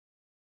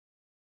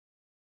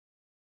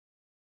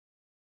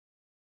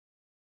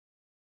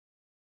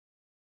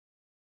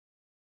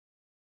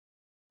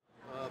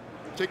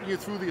taking you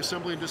through the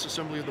assembly and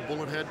disassembly of the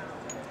bullet head.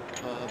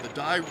 The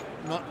die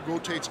nut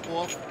rotates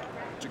off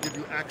to give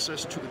you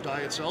access to the die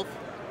itself.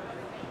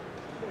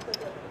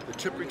 The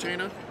tip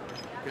retainer,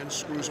 again,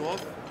 screws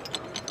off,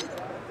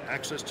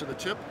 access to the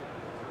tip.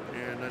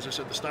 And as I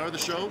said, the star of the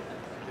show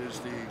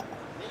is the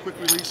quick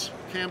release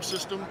cam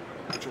system,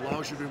 which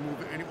allows you to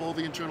remove all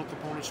the internal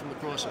components from the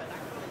crosshead.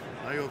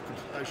 Now you have,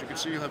 as you can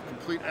see, you have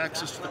complete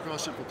access to the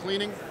crosshead for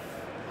cleaning.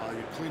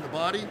 You clean the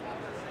body,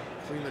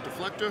 clean the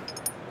deflector,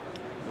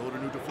 load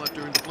a new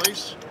deflector into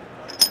place,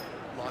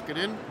 lock it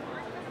in,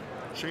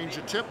 change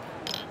the tip.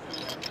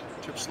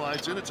 Tip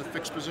slides in, it's a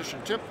fixed position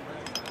tip.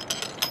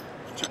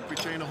 The tip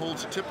retainer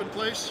holds the tip in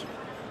place.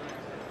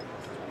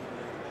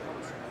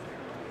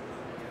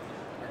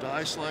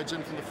 Die slides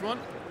in from the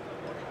front.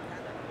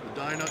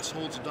 The die nuts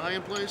holds the die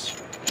in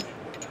place.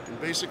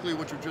 And basically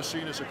what you've just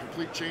seen is a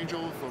complete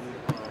changeover from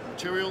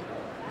material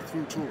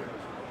through tooling.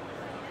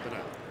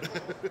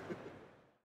 Ta-da.